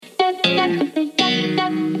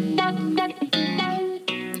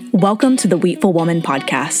Welcome to the Wheatful Woman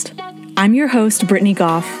podcast. I'm your host, Brittany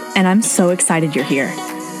Goff, and I'm so excited you're here.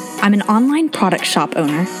 I'm an online product shop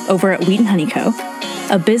owner over at Wheat and Honey Co.,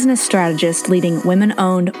 a business strategist leading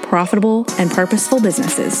women-owned, profitable, and purposeful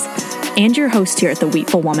businesses, and your host here at the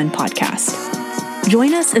Wheatful Woman podcast.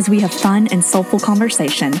 Join us as we have fun and soulful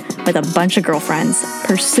conversation with a bunch of girlfriends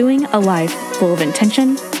pursuing a life full of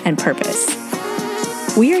intention and purpose.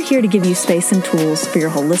 We are here to give you space and tools for your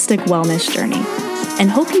holistic wellness journey,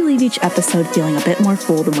 and hope you leave each episode feeling a bit more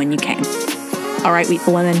full than when you came. All right,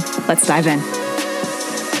 Wheatful Women, let's dive in.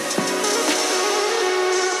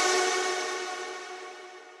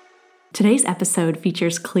 Today's episode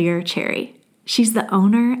features Clear Cherry. She's the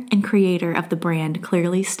owner and creator of the brand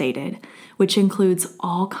Clearly Stated, which includes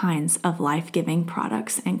all kinds of life-giving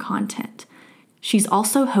products and content. She's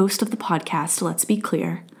also host of the podcast Let's Be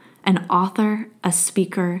Clear, an author, a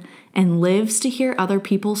speaker, and lives to hear other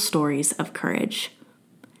people's stories of courage.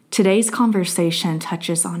 Today's conversation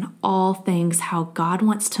touches on all things how God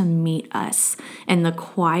wants to meet us in the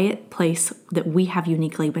quiet place that we have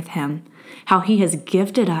uniquely with Him, how He has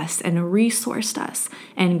gifted us and resourced us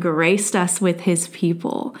and graced us with His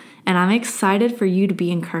people. And I'm excited for you to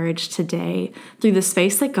be encouraged today through the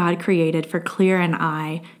space that God created for Clear and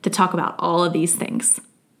I to talk about all of these things.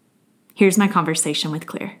 Here's my conversation with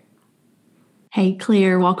Clear. Hey,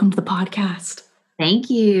 Clear, welcome to the podcast. Thank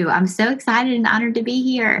you. I'm so excited and honored to be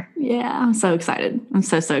here. Yeah, I'm so excited. I'm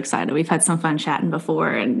so excited. We've had some fun chatting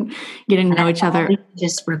before and getting to know each other. We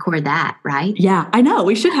just record that, right? Yeah, I know.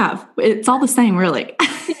 We should have. It's all the same, really.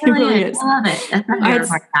 It really is. I love it. That's my favorite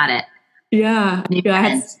part about it. Yeah. New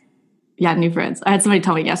friends. New friends. I had somebody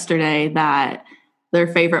tell me yesterday that their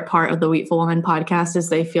favorite part of the Wheatful Woman podcast is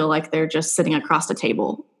they feel like they're just sitting across the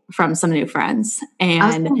table from some new friends. And I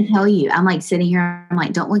was going to tell you, I'm like sitting here, I'm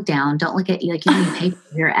like, don't look down, don't look at you, like you need paper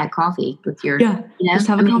here at coffee with your, just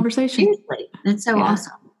have a conversation. Seriously, that's so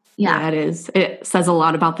awesome. Yeah, it is. It says a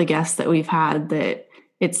lot about the guests that we've had that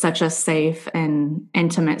it's such a safe and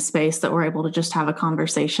intimate space that we're able to just have a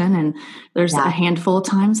conversation. And there's a handful of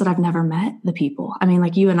times that I've never met the people. I mean,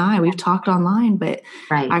 like you and I, we've talked online, but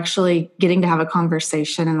actually getting to have a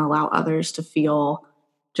conversation and allow others to feel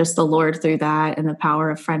just the Lord through that and the power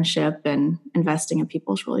of friendship and investing in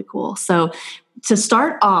people is really cool. So to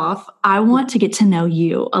start off, I want to get to know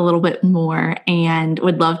you a little bit more and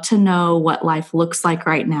would love to know what life looks like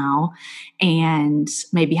right now and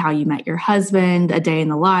maybe how you met your husband, a day in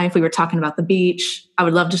the life. We were talking about the beach. I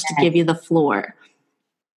would love just to give you the floor.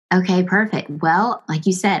 Okay, perfect. Well, like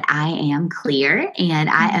you said, I am Clear and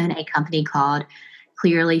I own a company called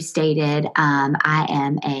Clearly Stated. I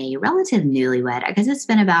am a relative newlywed. I guess it's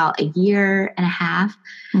been about a year and a half,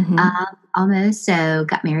 almost. So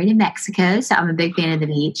got married in Mexico. So I'm a big fan of the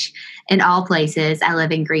beach in all places. I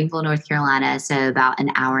live in Greenville, North Carolina. So about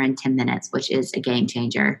an hour and 10 minutes, which is a game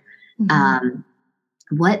changer.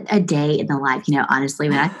 What a day in the life. You know, honestly,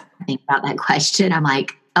 when I think about that question, I'm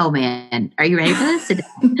like, oh man, are you ready for this today?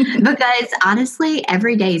 Because honestly,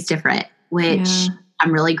 every day is different, which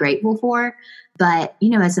I'm really grateful for. But, you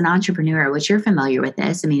know, as an entrepreneur, which you're familiar with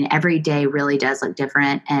this, I mean, every day really does look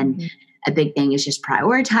different. And a big thing is just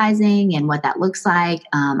prioritizing and what that looks like.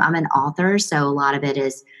 I'm an author, so a lot of it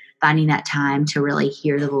is finding that time to really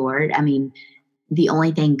hear the Lord. I mean, the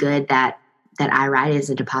only thing good that I write is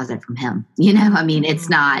a deposit from Him. You know, I mean, it's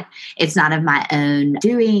not of my own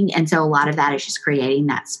doing. And so a lot of that is just creating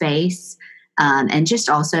that space. And just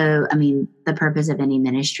also, I mean, the purpose of any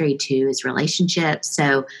ministry too is relationships.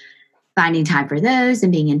 So finding time for those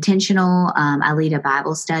and being intentional. I lead a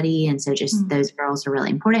Bible study. And so just those girls are really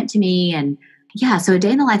important to me. And so a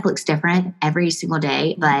day in the life looks different every single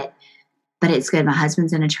day, but it's good. My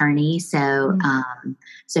husband's an attorney. So,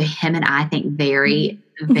 so him and I think very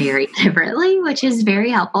differently, which is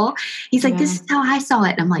very helpful. He's like, this is how I saw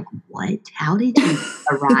it. And I'm like, what? How did you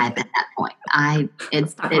arrive at that point?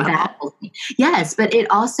 It baffles me. Yes, but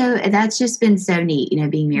it also, that's just been so neat, you know,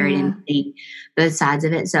 being married and seeing both sides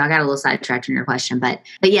of it. So I got a little sidetracked on your question, but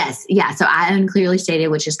yes. Yeah. So I own Clearly Stated,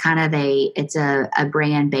 which is kind of it's a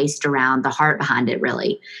brand based around the heart behind it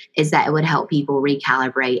really is that it would help people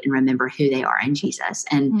recalibrate and remember who they are in Jesus.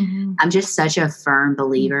 And I'm just such a firm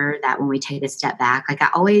believer that when we take a step back, like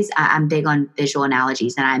I'm big on visual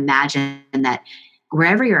analogies, and I imagine that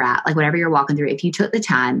wherever you're at, like whatever you're walking through, if you took the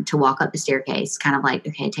time to walk up the staircase, kind of like,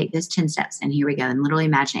 okay, take this 10 steps and here we go, and literally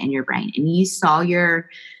imagine it in your brain, and you saw your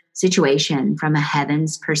situation from a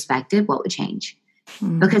heaven's perspective, what would change?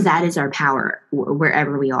 because that is our power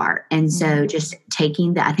wherever we are. And so just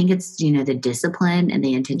taking I think it's, the discipline and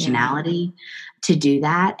the intentionality to do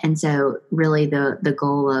that. And so really the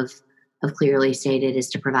goal of Clearly Stated is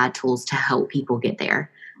to provide tools to help people get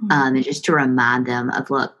there. And just to remind them of,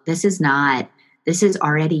 look, this is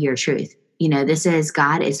already your truth.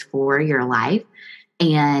 God is for your life.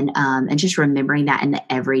 And just remembering that in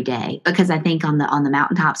the everyday, because I think on the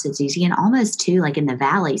mountaintops it's easy, and almost too like in the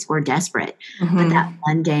valleys we're desperate, but that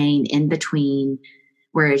mundane in between,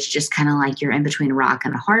 where it's just kind of like you're in between a rock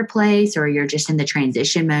and a hard place, or you're just in the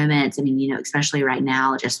transition moments. I mean, especially right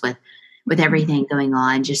now, just with everything going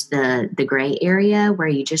on, just the gray area where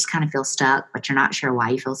you just kind of feel stuck, but you're not sure why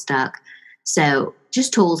you feel stuck. So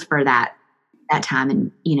just tools for that time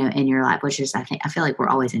in your life, which is, I feel like we're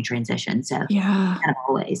always in transition. So kind of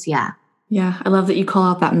always. Yeah. I love that you call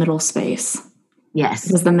out that middle space. Yes.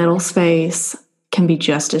 Because the middle space can be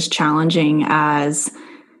just as challenging as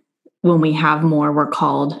when we have more, we're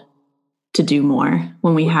called to do more.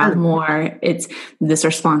 When we have more, it's this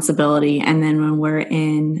responsibility. And then when we're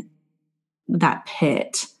in that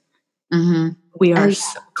pit, we are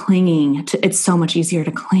clinging to, it's so much easier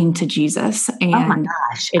to cling to Jesus. And oh my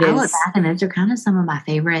gosh. I look back and those are kind of some of my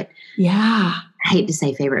favorite. I hate to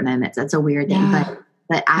say favorite moments. That's a weird thing,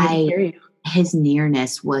 but his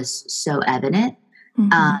nearness was so evident.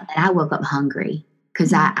 And I woke up hungry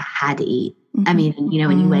because I had to eat. I mean,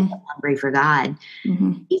 when you wake up hungry for God,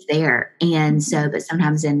 he's there. And so, but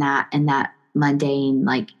sometimes in that mundane,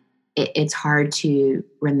 like, it's hard to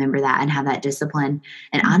remember that and have that discipline.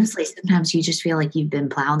 And honestly, sometimes you just feel like you've been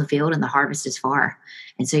plowing the field and the harvest is far.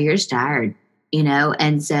 And so you're just tired,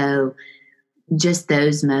 and so just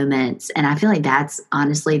those moments. And I feel like that's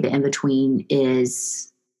honestly the in-between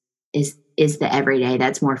is the everyday.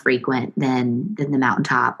 That's more frequent than the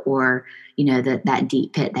mountaintop or, that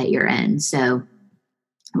deep pit that you're in. So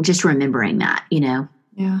just remembering that,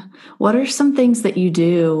 Yeah. What are some things that you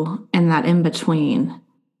do in that in-between?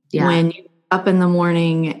 When you wake up in the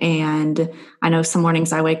morning, and I know some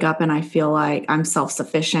mornings I wake up and I feel like I'm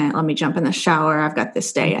self-sufficient. Let me jump in the shower. I've got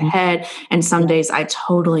this day ahead. And some days I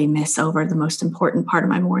totally miss over the most important part of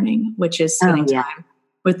my morning, which is spending time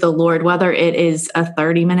with the Lord, whether it is a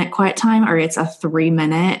 30-minute quiet time or it's a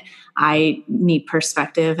 3-minute, I need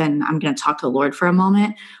perspective and I'm going to talk to the Lord for a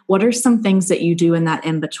moment. What are some things that you do in that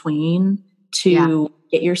in-between to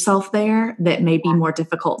get yourself there that may be more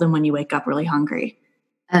difficult than when you wake up really hungry?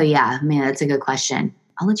 Oh yeah, man, that's a good question.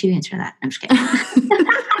 I'll let you answer that. I'm just kidding.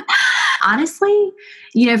 Honestly,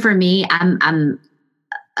 for me, I'm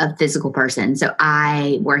a physical person. So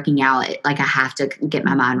working out, like I have to get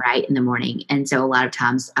my mind right in the morning. And so a lot of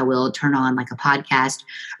times I will turn on like a podcast,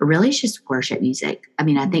 or really it's just worship music. I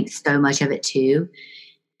mean, I think so much of it too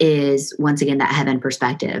is, once again, that heaven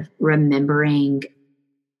perspective, remembering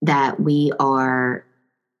that we are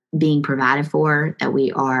being provided for, that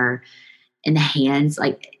we are in the hands,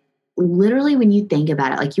 like literally when you think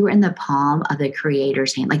about it, like you were in the palm of the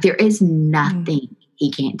Creator's hand. Like there is nothing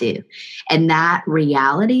he can't do. And that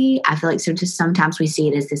reality, I feel like sometimes we see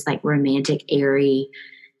it as this like romantic, airy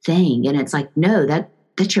thing. And it's like, no,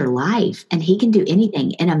 that's your life. And he can do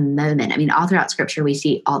anything in a moment. I mean, all throughout scripture, we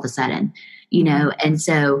see all of a sudden, and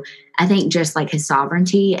so I think just like his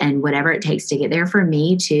sovereignty and whatever it takes to get there for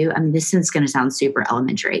me too. I mean, this is going to sound super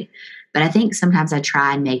elementary, but I think sometimes I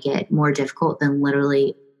try and make it more difficult than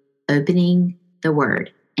literally opening the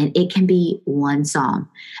word. And it can be one song.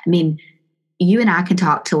 I mean, you and I can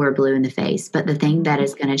talk till we're blue in the face, but the thing that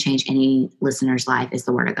is going to change any listener's life is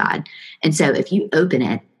the word of God. And so if you open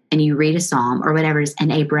it and you read a psalm or whatever,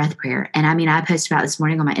 and a breath prayer. And I mean, I posted about this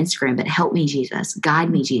morning on my Instagram, but help me, Jesus,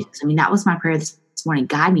 guide me, Jesus. I mean, that was my prayer this morning.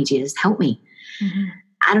 Guide me, Jesus, help me. Mm-hmm.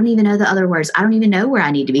 I don't even know the other words. I don't even know where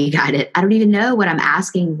I need to be guided. I don't even know what I'm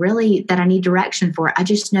asking really that I need direction for. I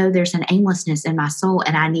just know there's an aimlessness in my soul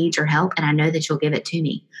and I need your help. And I know that you'll give it to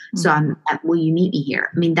me. Mm-hmm. So will you meet me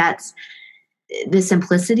here? I mean, that's the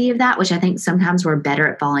simplicity of that, which I think sometimes we're better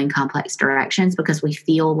at following complex directions because we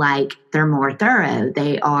feel like they're more thorough.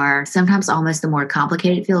 They are sometimes almost the more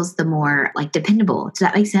complicated feels, the more like dependable. Does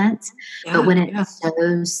that make sense? Yeah, but when it's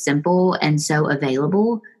so simple and so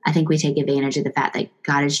available, I think we take advantage of the fact that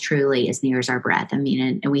God is truly as near as our breath. I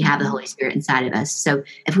mean, and we have the Holy Spirit inside of us. So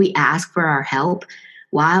if we ask for our help,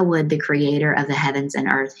 why would the Creator of the heavens and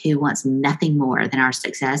earth, who wants nothing more than our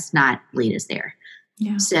success, not lead us there?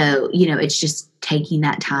 Yeah. So, it's just taking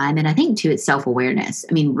that time. And I think too, it's self-awareness.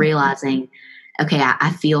 I mean, realizing, okay,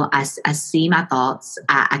 I feel, I see my thoughts.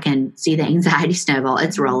 I can see the anxiety snowball.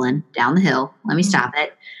 It's rolling down the hill. Let me stop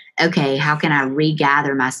it. Okay. How can I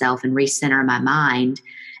regather myself and recenter my mind?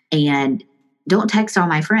 And don't text all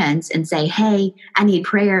my friends and say, hey, I need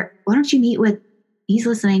prayer. Why don't you meet with, he's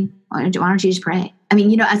listening. Why don't you just pray? I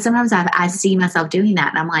mean, sometimes I see myself doing that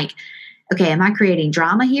and I'm like, okay, am I creating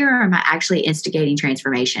drama here or am I actually instigating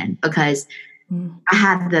transformation? Because I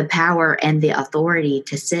have the power and the authority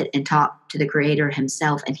to sit and talk to the creator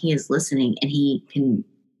himself, and he is listening and he can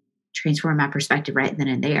transform my perspective right then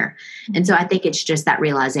and there. And so I think it's just that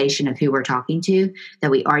realization of who we're talking to, that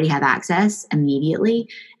we already have access immediately,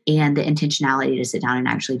 and the intentionality to sit down and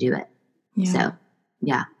actually do it. Yeah. So,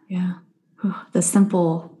 yeah. Yeah. The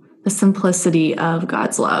simplicity of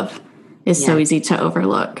God's love is so easy to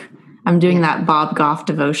overlook. I'm doing that Bob Goff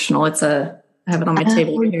devotional. I have it on my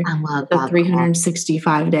table right here. I love the Bob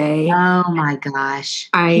 365 day. Oh my gosh.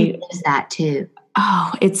 He lives that too.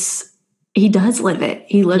 Oh, he does live it.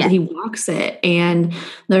 He lives it. He walks it. And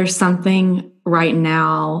there's something right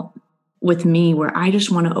now with me where I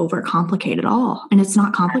just want to overcomplicate it all. And it's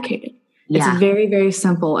not complicated. Yeah. It's very, very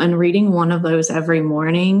simple. And reading one of those every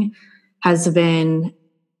morning has been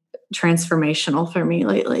transformational for me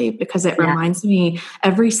lately, because it reminds me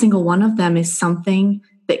every single one of them is something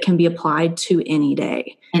that can be applied to any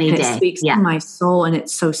day. It speaks to my soul, and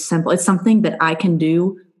it's so simple. It's something that I can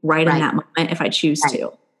do right in that moment if I choose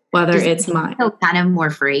to, whether it's mine. Feel kind of more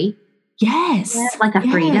free. Yes. Like a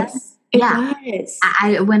freedom. It does.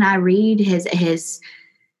 When I read his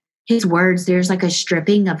words, there's like a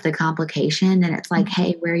stripping of the complication, and it's like,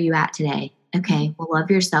 hey, where are you at today? Okay, well, love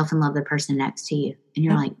yourself and love the person next to you. And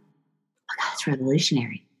you're like, oh God, it's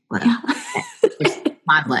revolutionary. Well, it's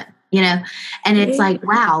mind blowing, and it's like,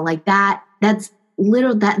 wow, like that's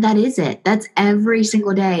literal, that is it. That's every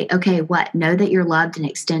single day. Okay. What? Know that you're loved and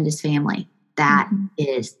extend his family. That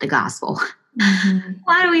is the gospel.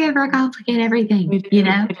 Why do we overcomplicate everything?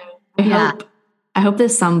 I hope that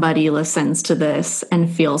somebody listens to this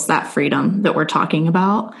and feels that freedom that we're talking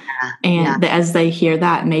about. And that as they hear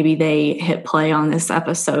that, maybe they hit play on this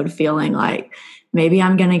episode feeling like, maybe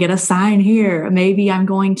I'm going to get a sign here. Maybe I'm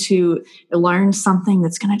going to learn something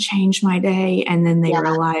that's going to change my day. And then they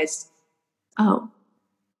realize,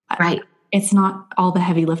 it's not all the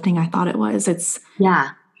heavy lifting I thought it was. It's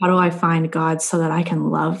how do I find God so that I can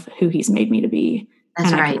love who he's made me to be? I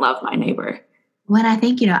can love my neighbor. Well, I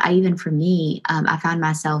think, even for me, I found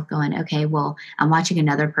myself going, okay, well, I'm watching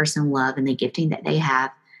another person love and the gifting that they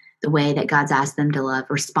have, the way that God's asked them to love,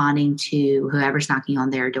 responding to whoever's knocking on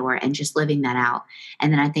their door and just living that out.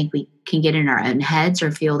 And then I think we can get in our own heads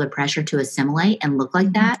or feel the pressure to assimilate and look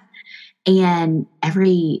like that. And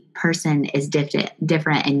every person is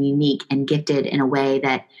different and unique and gifted in a way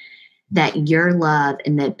that your love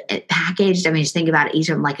and the packaged, just think about it, each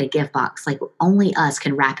of them like a gift box, like only us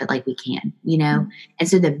can wrap it like we can, And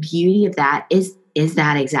so the beauty of that is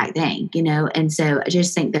that exact thing, And so I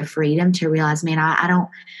just think the freedom to realize, man, I don't,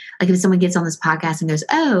 like if someone gets on this podcast and goes,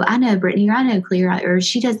 oh, I know Brittany, or I know Clear, or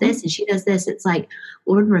she does this and she does this. It's like,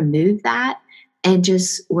 Lord, remove that. And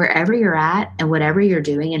just wherever you're at and whatever you're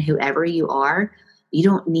doing and whoever you are, you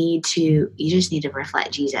just need to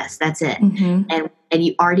reflect Jesus. That's it. And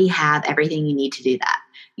you already have everything you need to do that,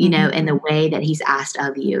 in the way that he's asked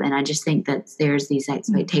of you. And I just think that there's these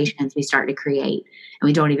expectations we start to create, and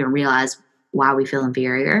we don't even realize why we feel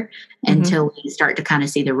inferior until we start to kind of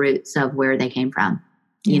see the roots of where they came from,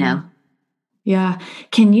 Yeah.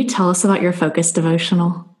 Can you tell us about your Focus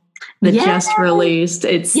devotional that just released?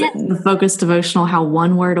 It's the Focus devotional, how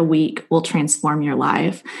one word a week will transform your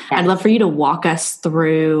life. I'd love for you to walk us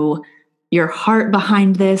through your heart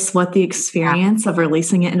behind this, what the experience of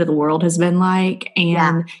releasing it into the world has been like.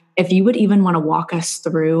 And if you would even want to walk us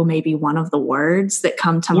through maybe one of the words that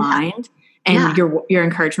come to mind and your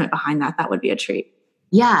encouragement behind that would be a treat.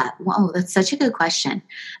 Yeah. Wow. That's such a good question.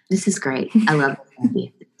 This is great. I love this.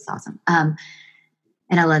 It's awesome. And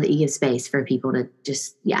I love that you give space for people to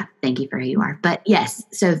just, thank you for who you are. But yes,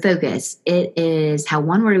 so Focus, it is how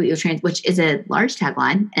one word will which is a large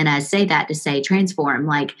tagline. And I say that to say transform,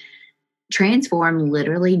 like transform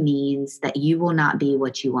literally means that you will not be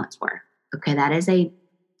what you once were. Okay. That's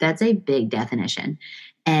a big definition.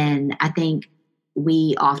 And I think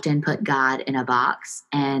we often put God in a box,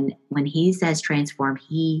 and when he says transform,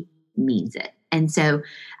 he means it. And so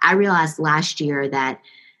I realized last year that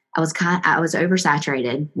I was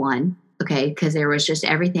oversaturated, because there was just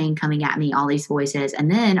everything coming at me, all these voices.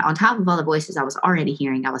 And then on top of all the voices I was already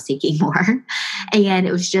hearing, I was seeking more. And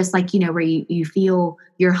it was just like, where you feel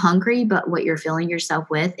you're hungry, but what you're filling yourself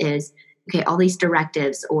with is, okay, all these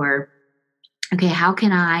directives, or, okay, how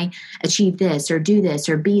can I achieve this or do this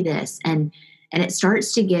or be this? And it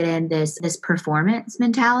starts to get in this performance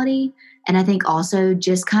mentality And I think also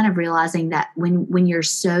just kind of realizing that when you're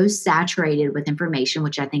so saturated with information,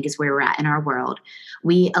 which I think is where we're at in our world,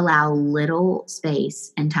 we allow little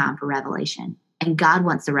space and time for revelation. And God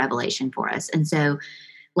wants the revelation for us. And so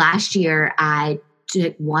last year, I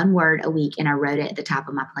took one word a week and I wrote it at the top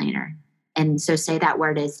of my planner. And so say that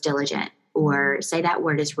word is diligent, or say that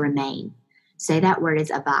word is remain, say that word is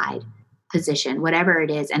abide, position, whatever it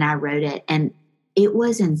is. And I wrote it. And it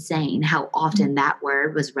was insane how often that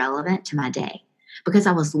word was relevant to my day because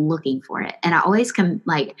I was looking for it. And I always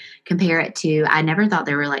compare it to, I never thought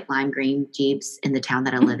there were like lime green Jeeps in the town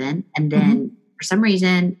that I live in. And then for some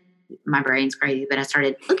reason, my brain's crazy, but I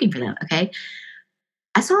started looking for them. Okay.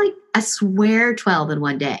 I saw I swear 12 in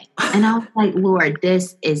one day. And I was like, Lord,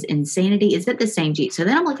 this is insanity. Is it the same Jeep? So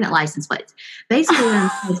then I'm looking at license plates. Basically,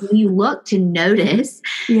 when you look to notice,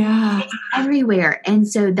 it's everywhere. And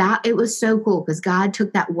so that it was so cool because God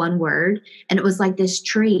took that one word and it was like this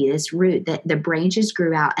tree, this root that the branches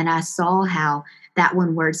grew out. And I saw how that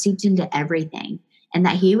one word seeped into everything and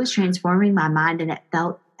that he was transforming my mind, and it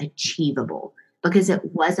felt achievable because it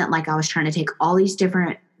wasn't like I was trying to take all these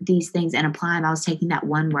things and apply them. I was taking that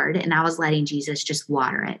one word and I was letting Jesus just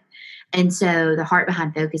water it. And so the heart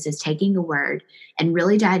behind focus is taking a word and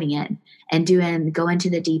really diving in and go into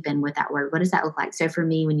the deep end with that word. What does that look like? So for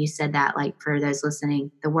me, when you said that, like for those listening,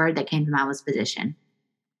 the word that came to mind was position.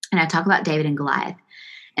 And I talk about David and Goliath.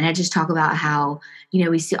 And I just talk about how, we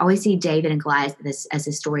always see David and Goliath as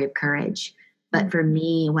a story of courage. But for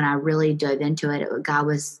me, when I really dove into it,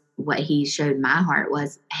 what he showed my heart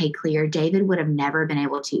was, hey, Clear, David would have never been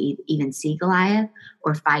able to even see Goliath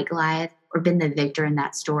or fight Goliath or been the victor in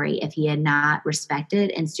that story if he had not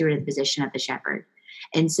respected and stewarded the position of the shepherd.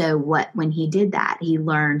 And so when he did that, he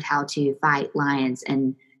learned how to fight lions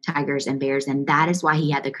and tigers and bears. And that is why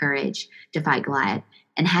he had the courage to fight Goliath.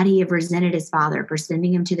 And had he have resented his father for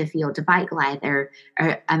sending him to the field to fight Goliath,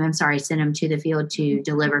 send him to the field to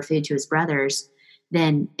deliver food to his brothers,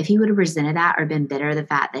 then if he would have resented that or been bitter of the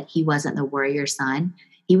fact that he wasn't the warrior son,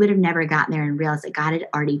 he would have never gotten there and realized that God had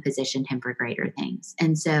already positioned him for greater things.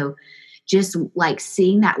 And so just like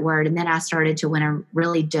seeing that word, and then I started to, when I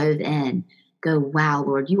really dove in, go, wow,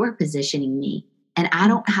 Lord, you are positioning me. And I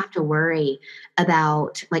don't have to worry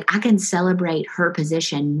about, I can celebrate her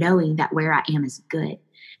position knowing that where I am is good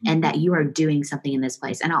and that you are doing something in this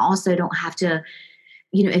place. And I also don't have to,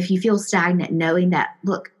 if you feel stagnant, knowing that,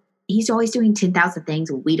 look, he's always doing 10,000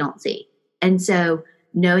 things we don't see. And so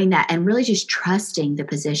knowing that and really just trusting the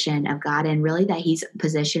position of God and really that he's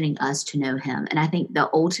positioning us to know him. And I think the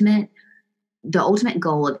ultimate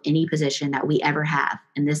goal of any position that we ever have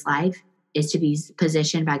in this life is to be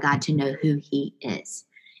positioned by God to know who he is.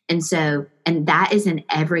 And so, and that is in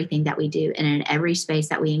everything that we do and in every space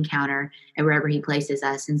that we encounter and wherever he places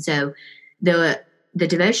us. And so the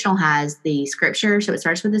devotional has the scripture. So it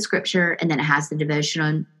starts with the scripture and then it has the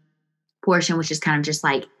devotional portion, which is kind of just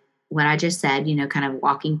like what I just said, kind of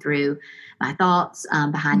walking through my thoughts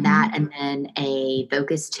behind that. And then a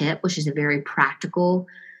focus tip, which is a very practical.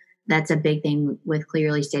 That's a big thing with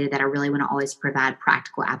Clearly Stated that I really want to always provide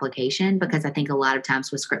practical application, because I think a lot of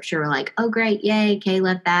times with scripture, we're like, oh, great. Yay. Okay.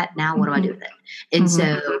 Left that. Now what do I do with it? And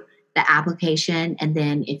so the application. And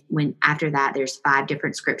then after that, there's 5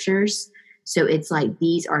 different scriptures. So it's like,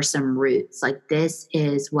 these are some roots. Like, this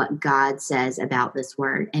is what God says about this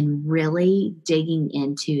word, and really digging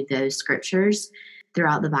into those scriptures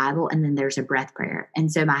throughout the Bible. And then there's a breath prayer.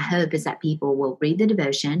 And so my hope is that people will read the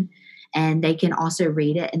devotion and they can also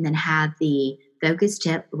read it and then have the focus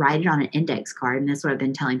tip, write it on an index card. And that's what I've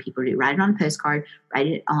been telling people to do. Write it on a postcard,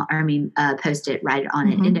 post it, write it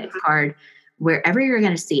on an index card, wherever you're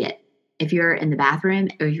going to see it. If you're in the bathroom,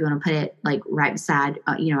 or if you want to put it right beside,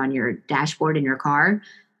 on your dashboard in your car,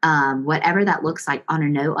 whatever that looks like, on a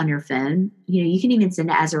note on your phone, you can even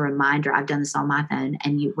send it as a reminder. I've done this on my phone,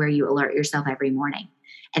 and where you alert yourself every morning.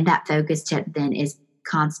 And that focus tip then is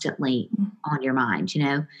constantly on your mind,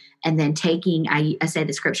 and then I say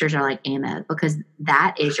the scriptures are like ammo, because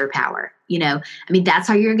that is your power. That's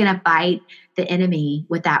how you're going to fight the enemy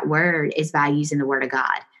with that word, is by using the word of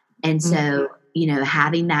God. And so,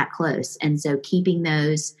 having that close. And so keeping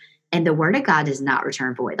those, and the word of God does not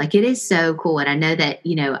return void. Like, it is so cool. And I know that,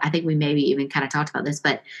 I think we maybe even kind of talked about this,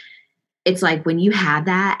 but it's like when you have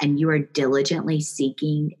that and you are diligently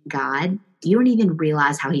seeking God, you don't even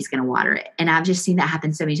realize how he's going to water it. And I've just seen that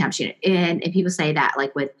happen so many times. And people say that,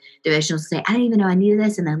 like with devotionals, say, I didn't even know I needed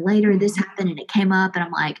this. And then later this happened and it came up, and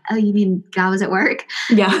I'm like, oh, you mean God was at work?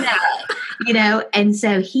 Yeah. And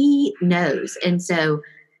so he knows. And so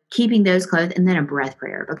keeping those close, and then a breath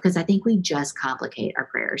prayer, because I think we just complicate our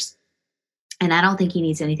prayers. And I don't think he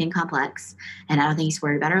needs anything complex. And I don't think he's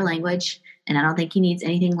worried about our language. And I don't think he needs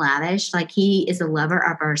anything lavish. Like, he is a lover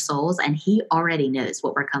of our souls, and he already knows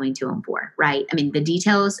what we're coming to him for, right? I mean, the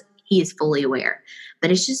details, he is fully aware.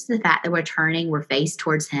 But it's just the fact that we're faced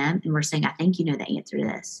towards him, and we're saying, I think you know the answer to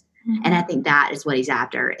this. Mm-hmm. And I think that is what he's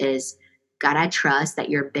after is, God, I trust that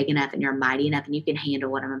you're big enough and you're mighty enough and you can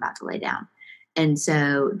handle what I'm about to lay down. And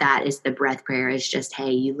so that is the breath prayer, is just,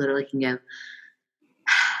 hey, you literally can go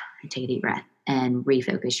take a deep breath and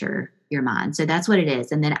refocus your mind. So that's what it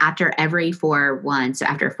is. And then after every 4-1, so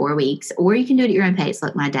after 4 weeks, or you can do it at your own pace.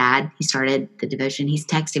 Look, my dad, he started the devotion. He's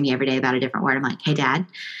texting me every day about a different word. I'm like, hey, Dad,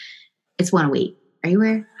 it's 1 a week. Are you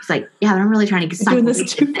aware? He's like, yeah, but I'm really trying to cycle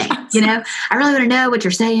this thing. You know, I really want to know what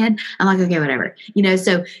you're saying. I'm like, okay, whatever. You know,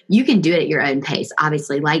 so you can do it at your own pace,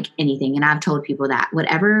 obviously, like anything. And I've told people that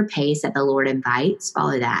whatever pace that the Lord invites,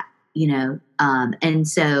 follow that, you know. And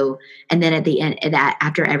then at the end of that,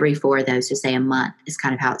 after every 4 of those, so say a month is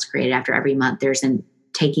kind of how it's created. After every month, there's an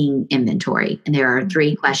taking inventory, and there are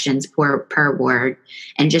 3 questions per word,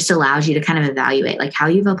 and it just allows you to kind of evaluate like how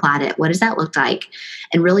you've applied it. What does that look like?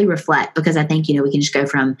 And really reflect, because I think, you know, we can just go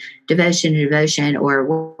from devotion to devotion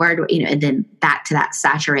or word, you know, and then back to that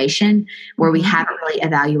saturation where we haven't really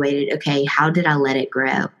evaluated, okay, how did I let it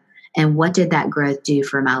grow? And what did that growth do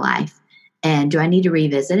for my life? And do I need to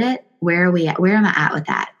revisit it? Where are we at? Where am I at with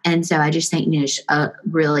that? And so I just think, you know,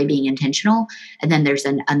 really being intentional. And then there's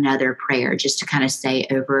another prayer just to kind of say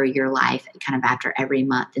over your life kind of after every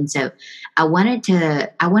month. And so I wanted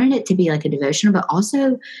it to be like a devotional, but also I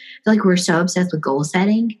feel like we're so obsessed with goal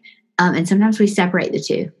setting. And sometimes we separate the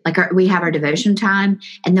two. Like we have our devotion time,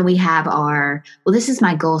 and then we have this is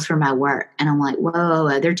my goals for my work. And I'm like,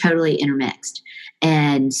 whoa, they're totally intermixed.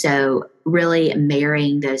 And so really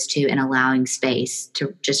marrying those two and allowing space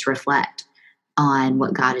to just reflect on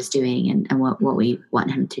what God is doing and what we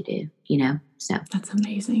want him to do, you know? So that's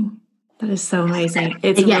amazing. That is so amazing.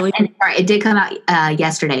 It's really, it did come out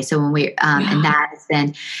yesterday. So when we, and that has been,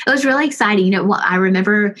 it was really exciting. You know, I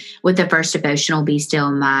remember with the first devotional, Be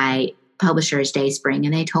Still, my publisher is Dayspring,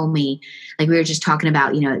 and they told me, like, we were just talking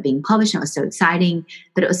about, you know, it being published, and it was so exciting,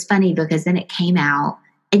 but it was funny because then it came out.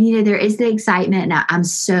 And, you know, there is the excitement. Now, I'm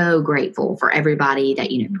so grateful for everybody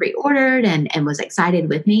that, you know, pre-ordered and was excited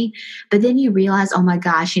with me. But then you realize, oh my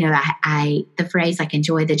gosh, you know, the phrase like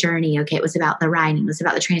enjoy the journey. Okay. It was about the writing. It was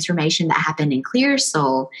about the transformation that happened in Clear's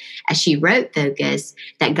soul as she wrote Focus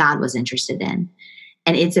that God was interested in.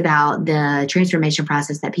 And it's about the transformation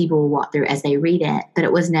process that people will walk through as they read it. But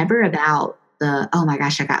it was never about oh my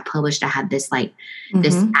gosh, I got published. I had this like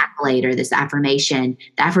this accolade or this affirmation.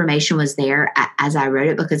 The affirmation was there as I wrote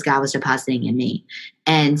it because God was depositing in me.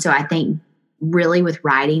 And so I think really with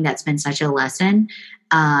writing, that's been such a lesson.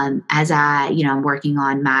 As I'm working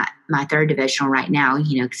on my 3rd devotional right now,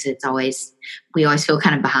 you know, because we always feel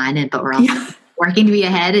kind of behind it, but we're also working to be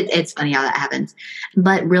ahead. It's funny how that happens,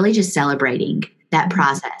 but really just celebrating that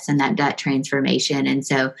process and that transformation. And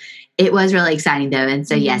so it was really exciting though. And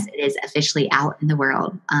so, yes, it is officially out in the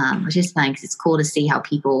world, which is fun because it's cool to see how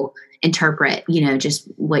people interpret, you know, just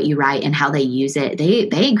what you write and how they use it.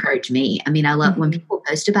 They encourage me. I mean, I love when people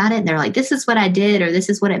post about it and they're like, this is what I did, or this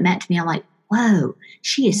is what it meant to me. I'm like, whoa,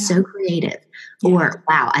 she is so creative. Or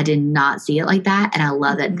wow, I did not see it like that. And I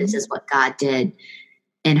love that this is what God did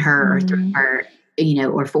in her or through her, you know,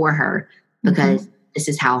 or for her, because this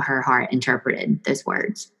is how her heart interpreted those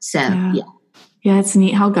words. So, Yeah, it's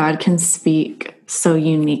neat how God can speak so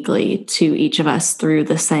uniquely to each of us through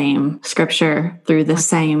the same scripture, through the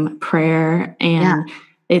same prayer. And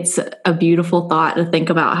it's a beautiful thought to think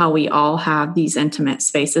about how we all have these intimate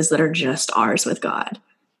spaces that are just ours with God.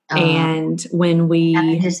 And when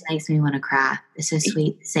it just makes me want to cry. It's so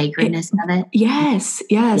sweet, the sacredness of it. Yes.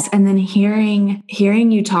 Yeah. And then hearing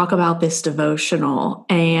you talk about this devotional,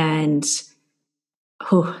 and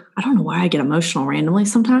I don't know why I get emotional randomly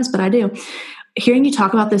sometimes, but I do. Hearing you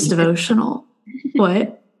talk about this devotional.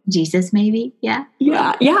 What? Jesus, maybe? Yeah.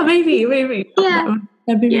 Yeah, maybe. Yeah.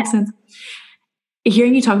 That would make sense.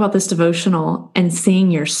 Hearing you talk about this devotional and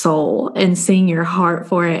seeing your soul and seeing your heart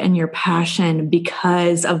for it and your passion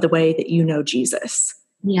because of the way that you know Jesus.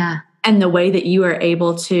 Yeah. And the way that you are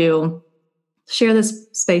able to share this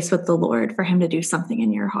space with the Lord for him to do something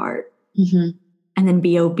in your heart. And then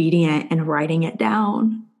be obedient and writing it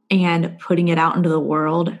down and putting it out into the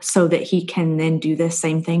world so that he can then do the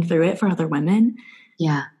same thing through it for other women.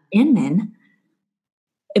 Yeah. And men.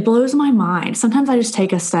 It blows my mind. Sometimes I just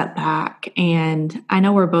take a step back, and I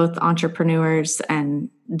know we're both entrepreneurs and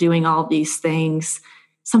doing all these things.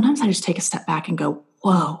 Sometimes I just take a step back and go,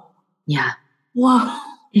 whoa. Yeah. Whoa.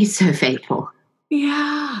 He's so faithful.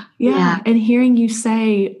 Yeah. Yeah. Yeah. And hearing you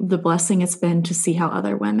say the blessing it's been to see how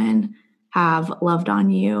other women have loved on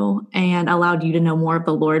you and allowed you to know more of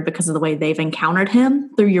the Lord because of the way they've encountered him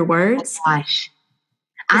through your words Gosh. is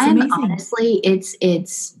I'm amazing. honestly,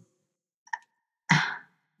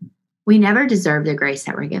 we never deserve the grace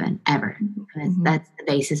that we're given ever. Mhm. That's the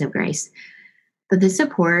basis of grace. But the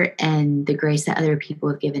support and the grace that other people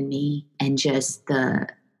have given me, and just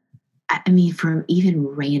I mean, from even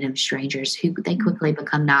random strangers who they quickly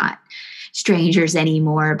become not strangers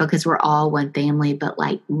anymore because we're all one family, but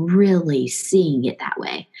like really seeing it that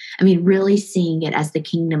way. I mean, really seeing it as the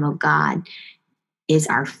kingdom of God is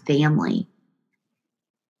our family.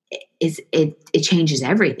 It changes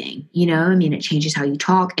everything, you know. I mean, it changes how you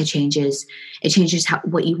talk. It changes how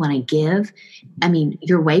what you want to give. I mean,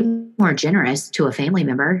 you're way more generous to a family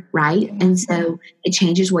member, right? Yeah. And so it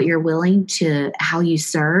changes what you're willing to, how you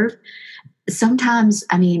serve. Sometimes,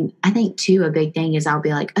 I mean, I think too, a big thing is I'll be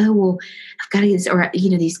like, oh, well, I've got to get this, or, you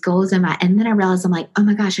know, these goals and then I realize I'm like, oh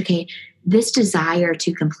my gosh, okay, this desire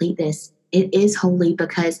to complete this, it is holy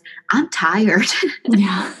because I'm tired.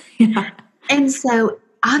 Yeah. Yeah. And so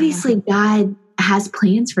Yeah. obviously God has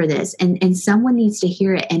plans for this, and someone needs to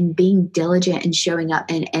hear it, and being diligent and showing up,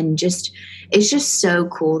 and just, it's just so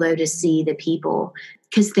cool though to see the people,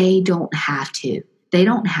 because they don't have to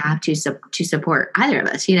support either of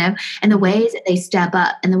us, you know, and the ways that they step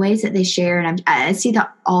up and the ways that they share. And I see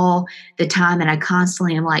that all the time. And I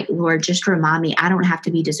constantly am like, Lord, just remind me, I don't have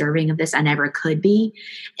to be deserving of this. I never could be.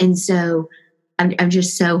 And so I'm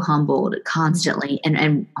just so humbled constantly,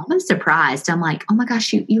 and almost surprised. I'm like, oh my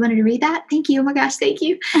gosh, you wanted to read that? Thank you. Oh my gosh, thank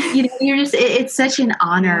you. You know, you're just, it's such an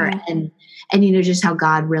honor. Yeah. And you know, just how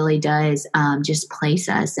God really does just place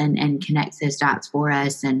us and connects those dots for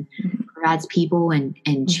us, and Mhm. provides people and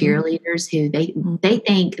Mhm. cheerleaders who Mhm. they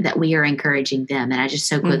think that we are encouraging them. And I just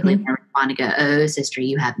so quickly Mhm. want to go, oh sister,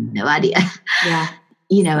 you have no idea. Yeah.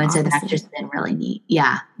 You It's know, the and so that's opposite. just been really neat.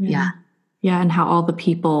 Yeah. Yeah. Yeah. Yeah. And how all the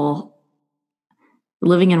people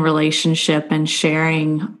living in relationship and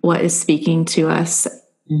sharing what is speaking to us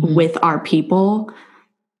Hmm. with our people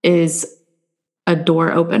is a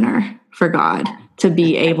door opener for God to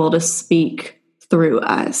be able to speak through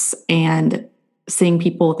us, and seeing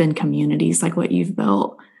people within communities like what you've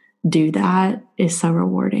built do that is so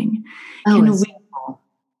rewarding. Oh, Can it's we so cool.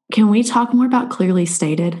 can we talk more about Clearly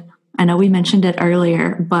Stated? I know we mentioned it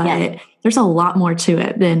earlier, Yes. but there's a lot more to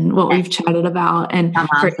it than what Yes. we've chatted about. And My for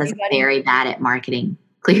mom says I'm anybody, very bad at marketing.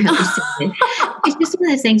 Clearly stated. It's just one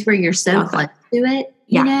of those things where you're so about close that. to it,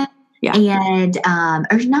 you Yeah. know, Yeah. and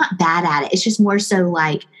or not bad at it. It's just more so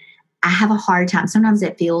like I have a hard time. Sometimes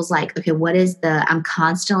it feels like, okay, I'm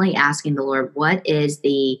constantly asking the Lord, what is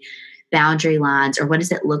the boundary lines, or what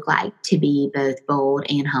does it look like to be both bold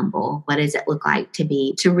and humble? What does it look like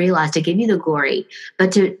to realize, to give you the glory,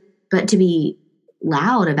 but to be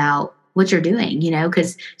loud about what you're doing, you know,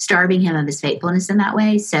 because starving him of his faithfulness in that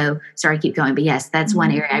way. So sorry, I keep going, but yes, that's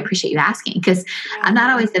one area I appreciate you asking, because I'm Yeah. not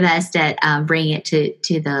always the best at bringing it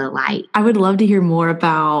to the light. I would love to hear more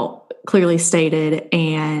about Clearly Stated,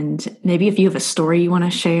 and maybe if you have a story you want to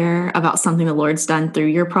share about something the Lord's done through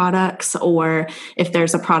your products, or if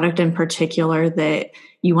there's a product in particular that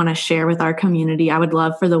you want to share with our community. I would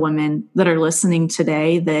love for the women that are listening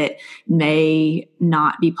today that may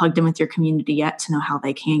not be plugged in with your community yet to know how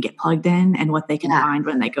they can get plugged in and what they can Yeah. find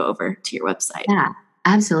when they go over to your website. Yeah,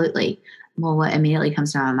 absolutely. Well, what immediately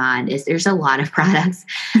comes to my mind is there's a lot of products,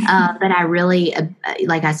 but I really,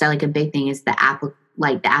 like I said, like a big thing is the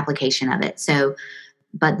application of it. So,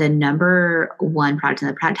 but the number one product, and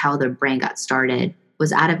the product, how the brand got started,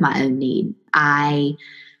 was out of my own need. I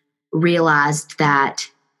realized that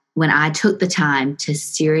when I took the time to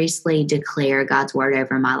seriously declare God's word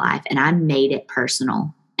over my life, and I made it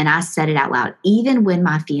personal and I said it out loud, even when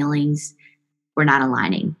my feelings were not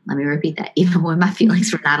aligning. Let me repeat that. Even when my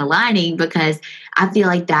feelings were not aligning, because I feel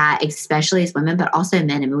like that, especially as women, but also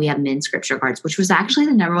men. I mean, we have men's scripture cards, which was actually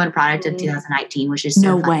the number one product of 2019, which is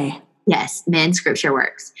so No fun. way. Yes, men's scripture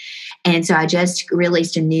works. And so I just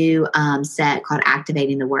released a new set called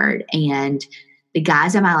Activating the Word. And the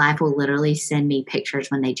guys in my life will literally send me pictures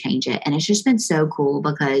when they change it. And it's just been so cool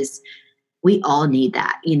because we all need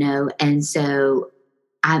that, you know? And so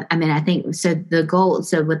I mean, I think so. The goal,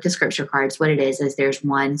 so with the scripture cards, what it is there's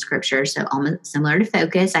one scripture. So almost similar to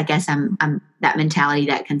Focus. I guess I'm that mentality,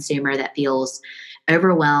 that consumer that feels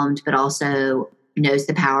overwhelmed, but also knows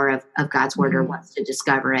the power of God's word, or wants to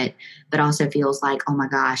discover it, but also feels like, oh my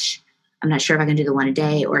gosh, I'm not sure if I can do the one a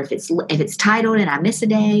day, or if it's titled and I miss a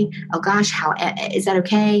day. Oh gosh, how is that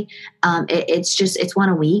okay? It's one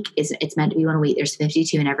a week. It's meant to be one a week. There's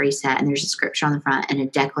 52 in every set, and there's a scripture on the front and a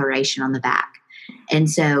declaration on the back. And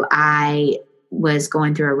so I was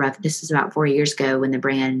going through this was about 4 years ago when the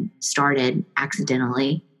brand started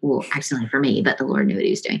accidentally for me, but the Lord knew what he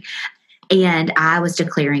was doing. And I was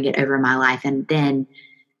declaring it over my life. And then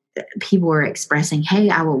people were expressing, hey,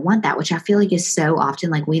 I will want that, which I feel like is so often,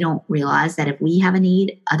 like, we don't realize that if we have a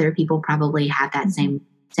need, other people probably have that same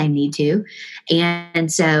need too.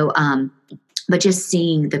 And so, but just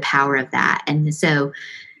seeing the power of that. And so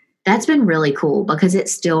that's been really cool because it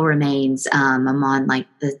still remains, I'm on like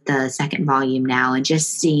the second volume now, and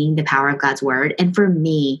just seeing the power of God's word. And for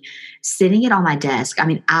me, sitting it on my desk, I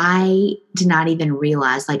mean, I did not even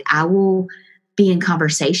realize, like, I will be in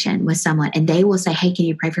conversation with someone and they will say, hey, can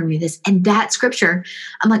you pray for me with this? And that scripture,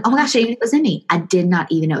 I'm like, oh my gosh, it was in me. I did not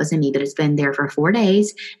even know it was in me, but it's been there for 4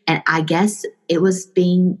 days. And I guess it was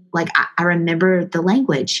being like, I remember the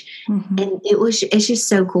language, and it's just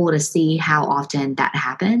so cool to see how often that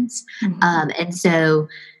happens. And so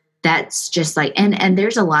that's just like, and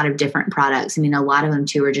there's a lot of different products. I mean, a lot of them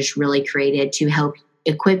too are just really created to help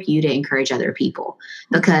equip you to encourage other people,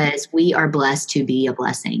 because we are blessed to be a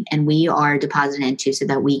blessing, and we are deposited into so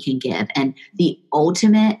that we can give. And the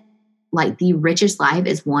ultimate, like the richest life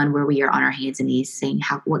is one where we are on our hands and knees saying,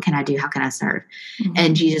 what can I do? How can I serve?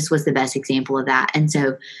 And Jesus was the best example of that. And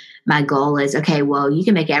so my goal is, okay, well, you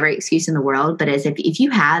can make every excuse in the world, but as if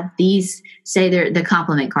you have these, say they're the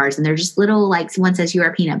compliment cards, and they're just little, like someone says you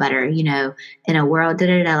are peanut butter, you know, in a world,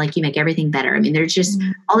 like you make everything better. I mean, there's just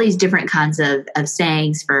all these different kinds of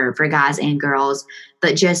sayings for guys and girls,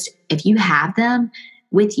 but just if you have them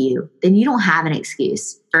with you, then you don't have an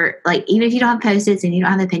excuse. Or like, even if you don't have Post-its and you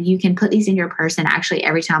don't have a pen, you can put these in your purse. And actually,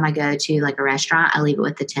 every time I go to like a restaurant, I leave it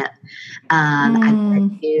with the tip. When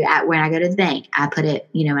I go to the bank, I put it,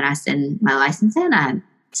 you know, when I send my license in, I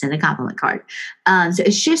send a compliment card. So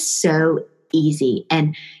it's just so easy.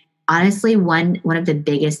 And honestly, one of the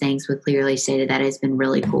biggest things with Clearly Stated that has been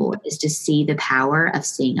really cool is to see the power of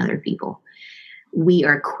seeing other people. We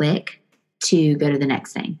are quick to go to the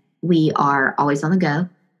next thing. We are always on the go,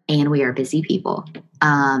 and we are busy people.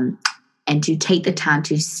 And to take the time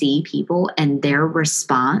to see people and their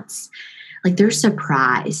response, like they're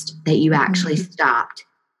surprised that you actually stopped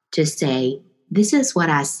to say, this is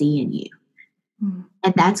what I see in you.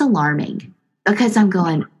 And that's alarming, because I'm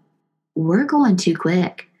going, we're going too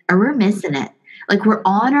quick, or we're missing it. Like, we're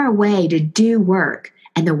on our way to do work,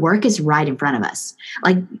 and the work is right in front of us.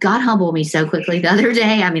 Like, God humbled me so quickly the other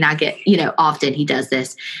day. I mean, I get, you know, often he does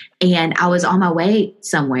this. And I was on my way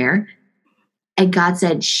somewhere, and God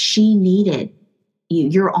said, she needed you.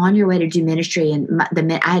 You're on your way to do ministry. And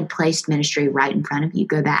I had placed ministry right in front of you.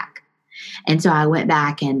 Go back. And so I went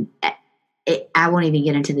back, and I won't even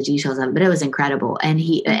get into the details of it, but it was incredible. And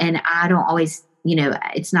I don't always, you know,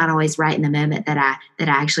 it's not always right in the moment that I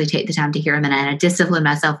actually take the time to hear him, and I discipline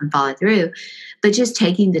myself and follow through. But just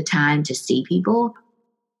taking the time to see people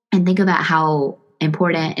and think about how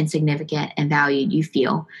important and significant and valued you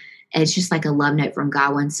feel. It's just like a love note from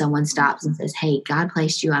God when someone stops and says, hey, God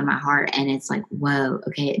placed you on my heart. And it's like, whoa,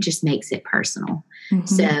 okay, it just makes it personal.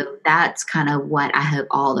 So that's kind of what I hope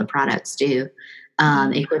all the products do,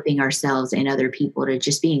 equipping ourselves and other people to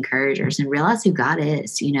just be encouragers and realize who God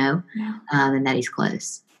is, you know, and that he's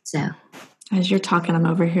close. So as you're talking, I'm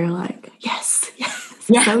over here like, yes.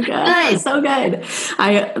 Yeah, so good. So good.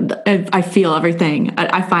 I feel everything.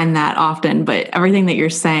 I find that often, but everything that you're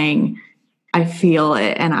saying, I feel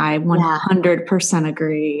it, and I 100%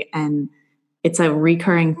 agree. And it's a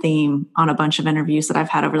recurring theme on a bunch of interviews that I've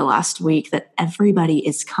had over the last week, that everybody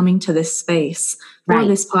is coming to this space for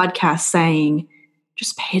this podcast saying,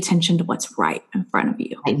 just pay attention to what's right in front of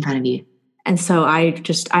you. Right in front of you. And so I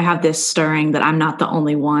have this stirring that I'm not the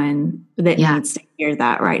only one that needs to hear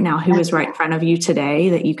that right now. Who is right in front of you today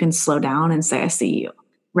that you can slow down and say, I see you.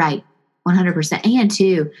 Right. 100%. And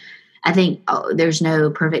too, I think there's no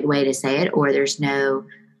perfect way to say it, or there's no,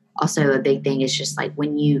 also a big thing is just like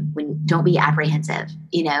when don't be apprehensive.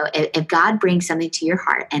 You know, if God brings something to your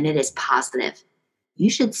heart and it is positive, you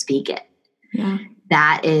should speak it. Yeah.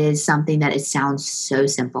 That is something that it sounds so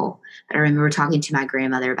simple. But I remember talking to my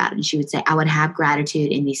grandmother about it, and she would say, I would have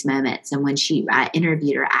gratitude in these moments. And when I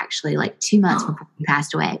interviewed her actually like 2 months before she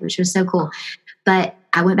passed away, which was so cool. But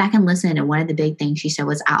I went back and listened, and one of the big things she said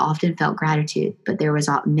was, I often felt gratitude, but there was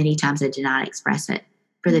many times I did not express it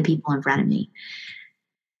for the people in front of me.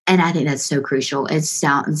 And I think that's so crucial. It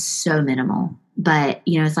sounds so minimal, but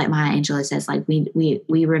you know, it's like Maya Angelou says, like we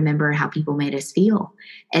remember how people made us feel.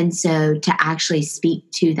 And so to actually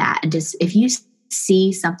speak to that, and just, if you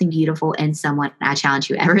see something beautiful in someone, I challenge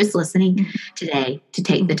you, whoever is listening today, to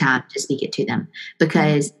take the time to speak it to them,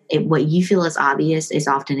 because what you feel is obvious is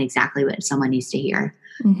often exactly what someone needs to hear.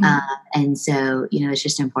 Mm-hmm. And so, it's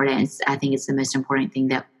just important. I think it's the most important thing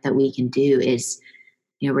that we can do is,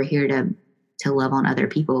 we're here to love on other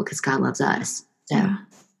people because God loves us. So,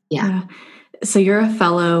 yeah. So you're a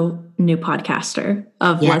fellow new podcaster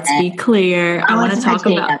of Yeah. Let's Be Clear. I want to talk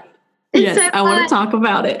about Yes, so I want to talk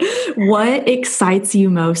about it. What excites you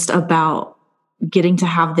most about getting to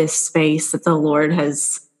have this space that the Lord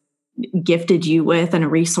has gifted you with and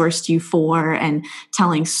resourced you for, and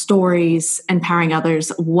telling stories, empowering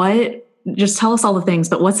others? Just tell us all the things,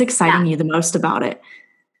 but what's exciting you the most about it?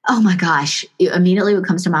 Oh my gosh. Immediately what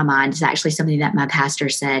comes to my mind is actually something that my pastor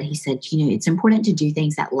said. He said, it's important to do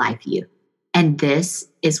things that life you. And this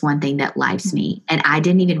is one thing that lifes me. And I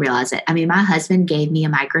didn't even realize it. I mean, my husband gave me a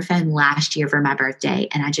microphone last year for my birthday.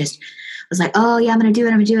 And I just was like, oh yeah, I'm going to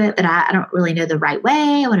do it. But I don't really know the right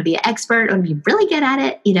way. I want to be an expert. I want to be really good at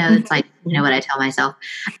it. It's like, what I tell myself.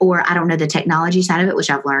 Or I don't know the technology side of it, which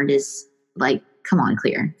I've learned is like, come on,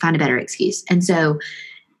 Clear, find a better excuse. And so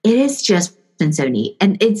it is just been so neat.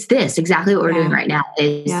 And it's this exactly what we're doing right now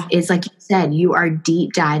is like you said, you are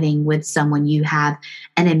deep diving with someone. You have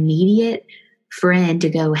an immediate friend to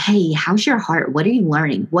go, hey, how's your heart? What are you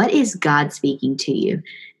learning? What is God speaking to you?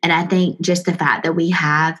 And I think just the fact that we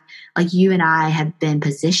have, like you and I have been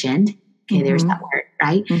positioned, there's that word,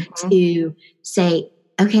 right? To say,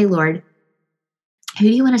 okay, Lord, who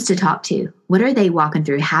do you want us to talk to? What are they walking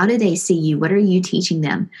through? How do they see you? What are you teaching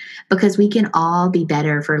them? Because we can all be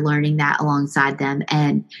better for learning that alongside them.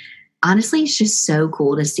 And honestly, it's just so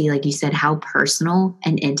cool to see, like you said, how personal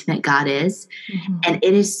and intimate God is. And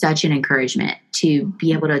it is such an encouragement to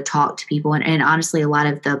be able to talk to people. And honestly, a lot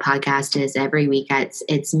of the podcast is every week.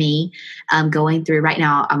 It's me going through right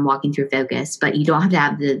now. I'm walking through Focus, but you don't have to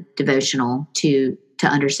have the devotional to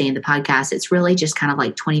understand the podcast. It's really just kind of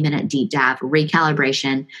like 20-minute deep dive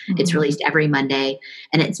recalibration. It's released every Monday,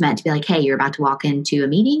 and it's meant to be like, hey, you're about to walk into a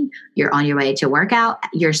meeting. You're on your way to workout.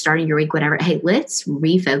 You're starting your week, whatever. Hey, let's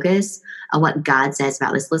refocus on what God says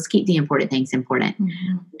about this. Let's keep the important things important.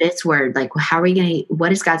 This word, like, how are we going to, what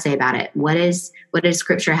does God say about it? What does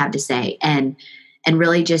scripture have to say? And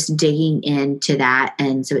really just digging into that.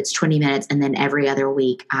 And so it's 20 minutes. And then every other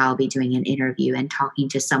week I'll be doing an interview and talking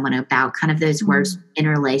to someone about kind of those words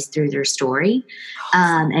interlaced through their story.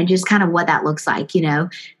 And just kind of what that looks like,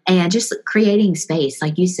 and just creating space,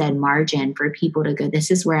 like you said, margin for people to go,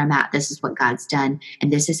 this is where I'm at. This is what God's done.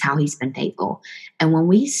 And this is how he's been faithful. And when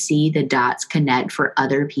we see the dots connect for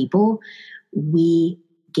other people, we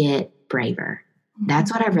get braver.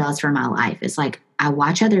 That's what I've realized for my life. It's like, I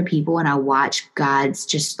watch other people and I watch God's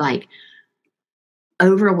just like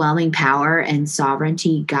overwhelming power and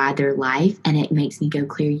sovereignty guide their life. And it makes me go,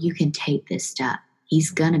 Clear, you can take this step.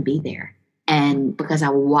 He's going to be there. And because I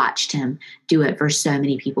watched him do it for so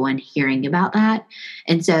many people and hearing about that.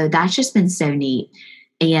 And so that's just been so neat.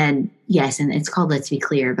 And yes, and it's called Let's Be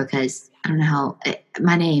Clear because I don't know how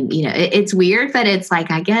my name, it's weird, but it's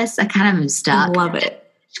like, I guess I kind of am stuck. I love it.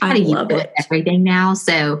 I love it. Everything now.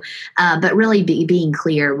 So, but really being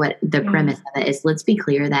clear, what the premise of it is, let's be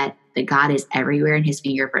clear that God is everywhere and his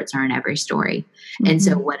fingerprints are in every story. And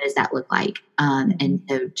so what does that look like? And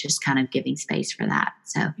so just kind of giving space for that.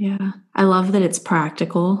 So, yeah, I love that it's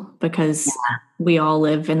practical because we all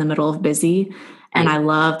live in the middle of busy. And I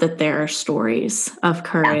love that there are stories of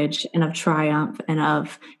courage and of triumph and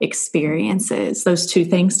of experiences. Those two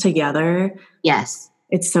things together. Yes.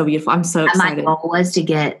 It's so beautiful. I'm so excited. My goal was to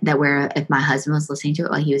get that where if my husband was listening to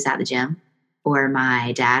it while he was at the gym, or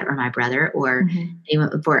my dad or my brother, or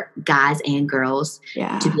anyone, for guys and girls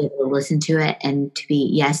to be able to listen to it and to be,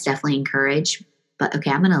 yes, definitely encouraged. But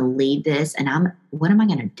okay, I'm going to lead this, and what am I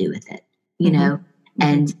going to do with it?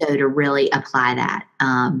 And so to really apply that,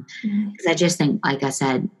 because I just think, like I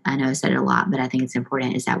said, I know I said it a lot, but I think it's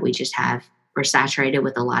important is that we're saturated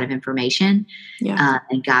with a lot of information,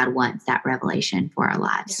 and God wants that revelation for our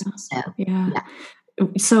lives.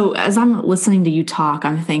 So as I'm listening to you talk,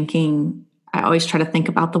 I'm thinking, I always try to think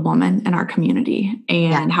about the woman in our community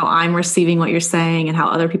and how I'm receiving what you're saying and how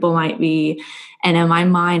other people might be. And in my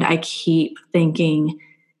mind, I keep thinking,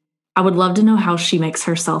 I would love to know how she makes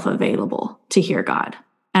herself available to hear God.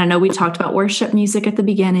 And I know we talked about worship music at the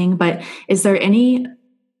beginning, but is there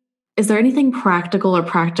anything practical or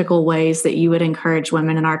practical ways that you would encourage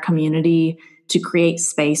women in our community to create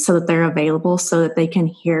space so that they're available, so that they can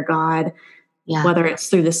hear God, whether it's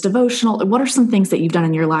through this devotional? What are some things that you've done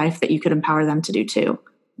in your life that you could empower them to do too?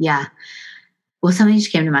 Yeah. Well, something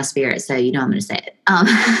just came to my spirit, so I'm going to say it.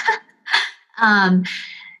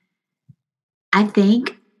 I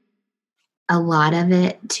think a lot of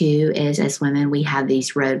it too is, as women, we have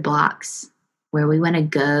these roadblocks where we want to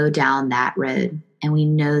go down that road. and we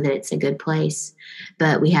know that it's a good place,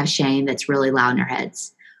 but we have shame that's really loud in our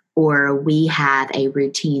heads, or we have a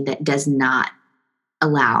routine that does not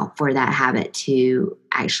allow for that habit to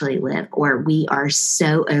actually live, or we are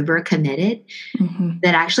so overcommitted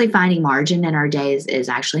that actually finding margin in our days is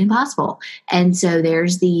actually impossible. And so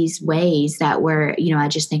there's these ways that I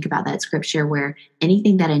just think about that scripture where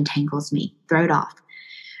anything that entangles me, throw it off.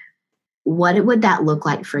 What would that look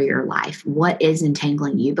like for your life? What is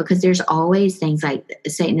entangling you? Because there's always things like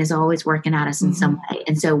Satan is always working at us in some way.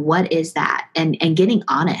 And so what is that? And getting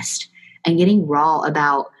honest and getting raw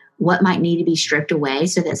about what might need to be stripped away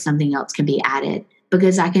so that something else can be added.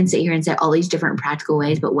 Because I can sit here and say all these different practical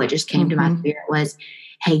ways, but what just came to my spirit was,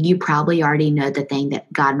 hey, you probably already know the thing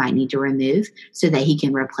that God might need to remove so that he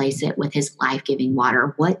can replace it with his life-giving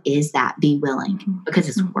water. What is that? Be willing, because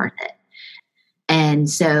it's worth it. And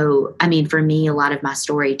so, I mean, for me, a lot of my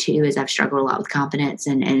story too is I've struggled a lot with confidence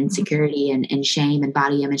and insecurity and shame and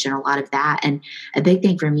body image and a lot of that. And a big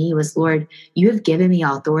thing for me was, Lord, you have given me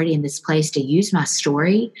authority in this place to use my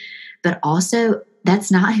story, but also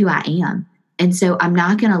that's not who I am. And so I'm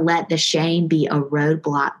not going to let the shame be a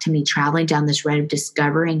roadblock to me traveling down this road of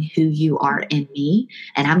discovering who you are in me.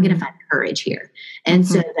 And I'm going to find courage here. And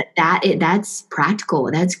so that's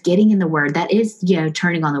practical. That's getting in the word. That is,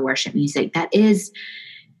 turning on the worship music. That is,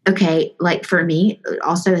 okay. Like for me,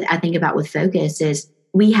 also, I think about with focus is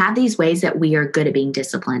we have these ways that we are good at being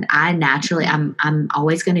disciplined. I naturally, I'm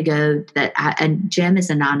always going to go a gym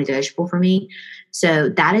is a non-negotiable for me. So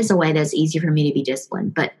that is a way that's easy for me to be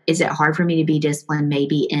disciplined. But is it hard for me to be disciplined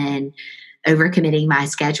maybe in overcommitting my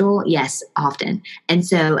schedule? Yes, often. And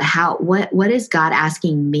so what is God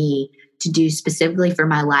asking me to do specifically for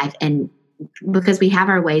my life? And because we have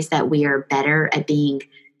our ways that we are better at being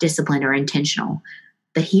disciplined or intentional,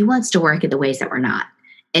 but he wants to work at the ways that we're not.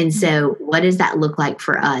 And so what does that look like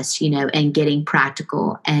for us, and getting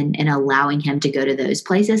practical and allowing him to go to those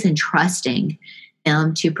places and trusting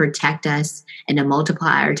him to protect us and to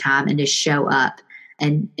multiply our time and to show up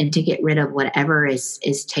and to get rid of whatever is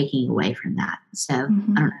taking away from that. So I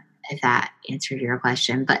don't know if that answered your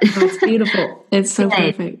question, but it's beautiful. It's so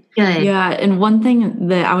perfect. Good. Yeah. And one thing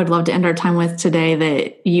that I would love to end our time with today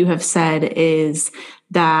that you have said is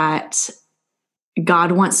that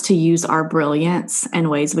God wants to use our brilliance in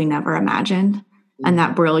ways we never imagined. And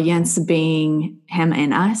that brilliance being him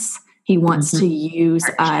in us. He wants to use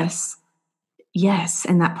us. Yes.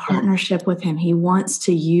 And that partnership with him. He wants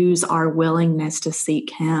to use our willingness to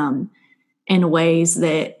seek him in ways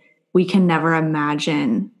that we can never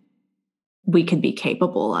imagine we could be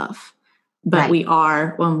capable of. But we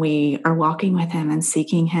are when we are walking with him and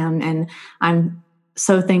seeking him. And I'm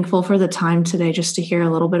so thankful for the time today just to hear a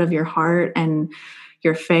little bit of your heart and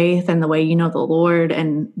your faith and the way you know the Lord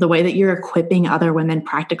and the way that you're equipping other women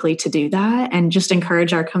practically to do that. And just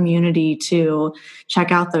encourage our community to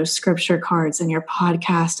check out those scripture cards and your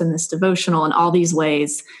podcast and this devotional and all these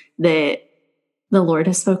ways that the Lord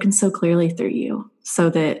has spoken so clearly through you so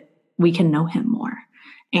that we can know him more.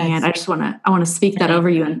 And I want to speak that over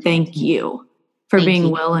you and thank you for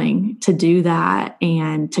being willing to do that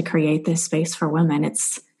and to create this space for women.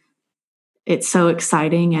 It's so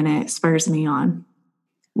exciting and it spurs me on.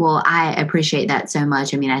 Well, I appreciate that so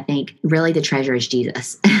much. I mean, I think really the treasure is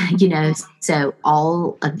Jesus, so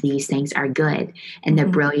all of these things are good. And the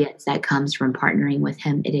brilliance that comes from partnering with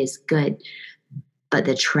him, it is good. But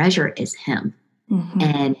the treasure is him.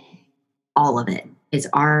 And all of it is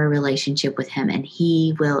our relationship with him. And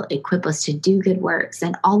he will equip us to do good works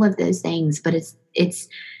and all of those things. But it's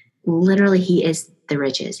literally, he is the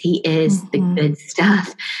riches. He is the good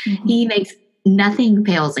stuff. He makes nothing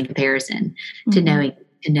pales in comparison to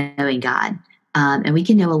knowing God. And we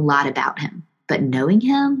can know a lot about him, but knowing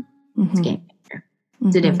him, it's a game changer.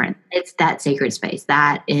 It's a difference. It's that sacred space.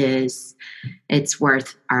 It's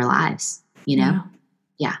worth our lives, Yeah.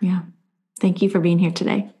 Thank you for being here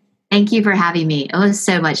today. Thank you for having me. It was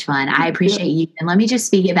so much fun. I appreciate you. And let me just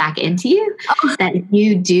speak it back into you that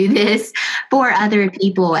you do this for other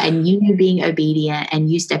people and you being obedient and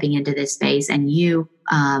you stepping into this space and you,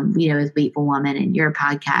 with Beatful Woman and your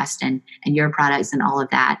podcast and your products and all of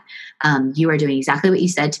that, you are doing exactly what you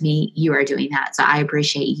said to me. You are doing that. So I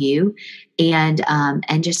appreciate you and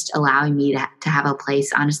just allowing me to have a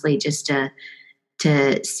place, honestly, just to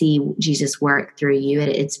see Jesus work through you.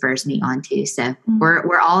 It spurs me on too. So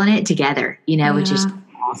we're all in it together, which is an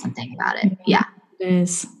awesome thing about it. Yeah. It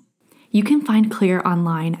is. You can find Clear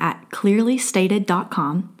online at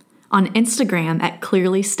clearlystated.com, on Instagram at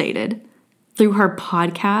clearlystated, through her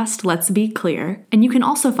podcast, Let's Be Clear. And you can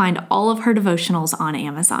also find all of her devotionals on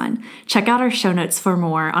Amazon. Check out our show notes for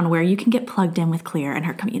more on where you can get plugged in with Clear and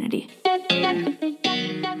her community.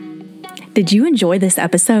 Did you enjoy this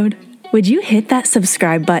episode? Would you hit that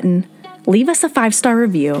subscribe button, leave us a 5-star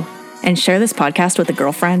review, and share this podcast with a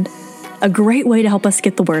girlfriend? A great way to help us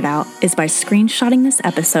get the word out is by screenshotting this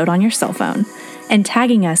episode on your cell phone and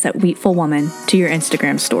tagging us at Wheatful Woman to your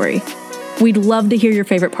Instagram story. We'd love to hear your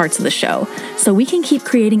favorite parts of the show so we can keep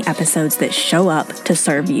creating episodes that show up to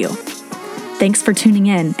serve you. Thanks for tuning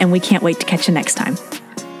in, and we can't wait to catch you next time.